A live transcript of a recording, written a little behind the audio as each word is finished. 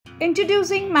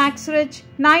Introducing Maxrich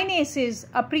 9 Aces,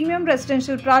 a premium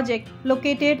residential project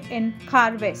located in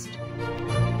Khar West.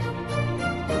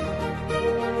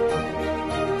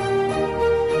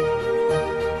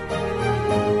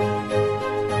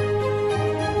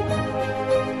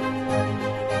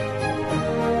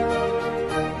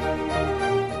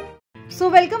 So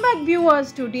welcome back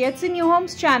viewers to DHC New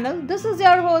Homes channel. This is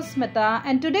your host Smita,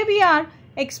 and today we are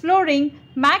exploring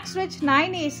Maxrich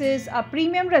 9 Aces, a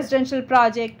premium residential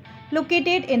project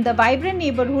located in the vibrant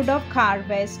neighborhood of Khar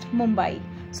West, Mumbai.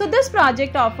 So this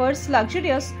project offers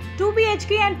luxurious 2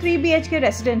 BHK and 3 BHK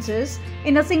residences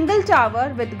in a single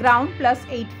tower with ground plus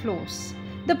 8 floors.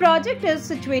 The project is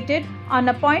situated on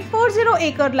a 0.40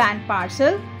 acre land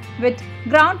parcel with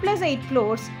ground plus 8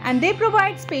 floors, and they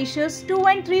provide spacious 2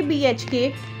 and 3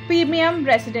 BHK premium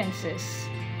residences.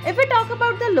 If we talk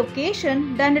about the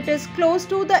location, then it is close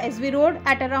to the S.V Road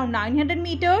at around 900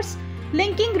 meters,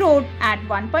 linking road at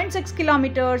 1.6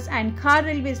 kilometers and Khar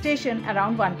railway station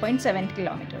around 1.7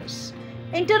 kilometers.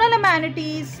 Internal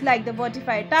amenities like the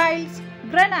vertified tiles,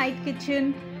 granite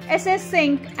kitchen, SS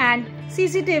sink and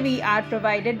CCTV are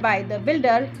provided by the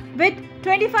builder, with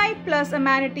 25 plus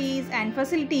amenities and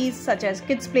facilities such as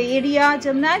kids play area,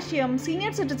 gymnasium,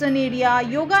 senior citizen area,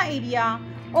 yoga area,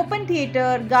 open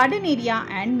theatre, garden area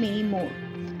and many more.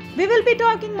 We will be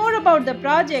talking more about the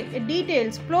project, its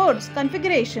details, floors,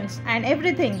 configurations and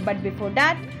everything. But before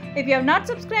that, if you have not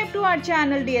subscribed to our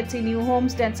channel DHC New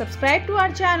Homes, then subscribe to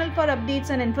our channel for updates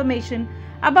and information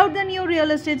about the new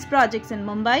real estate projects in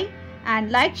Mumbai. And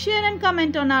like, share and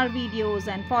comment on our videos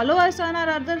and follow us on our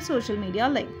other social media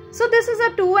links. So this is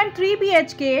a 2 and 3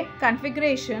 BHK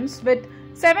configurations with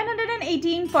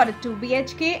 718 for a 2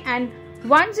 BHK and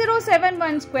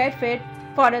 1071 square feet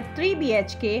for a 3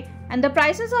 BHK, and the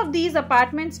prices of these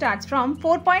apartments starts from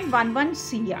 4.11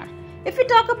 crore. If we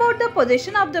talk about the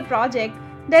position of the project,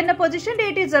 then the position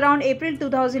date is around April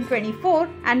 2024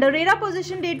 and the RERA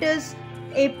position date is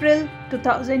April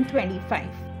 2025.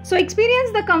 So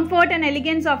experience the comfort and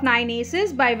elegance of 9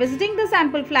 Aces by visiting the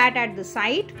sample flat at the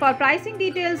site. For pricing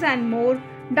details and more,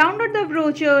 download the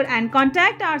brochure and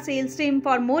contact our sales team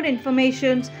for more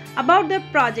information about the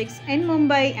projects in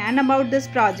Mumbai and about this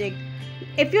project.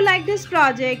 If you like this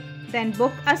project, then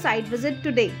book a site visit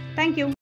today. Thank you.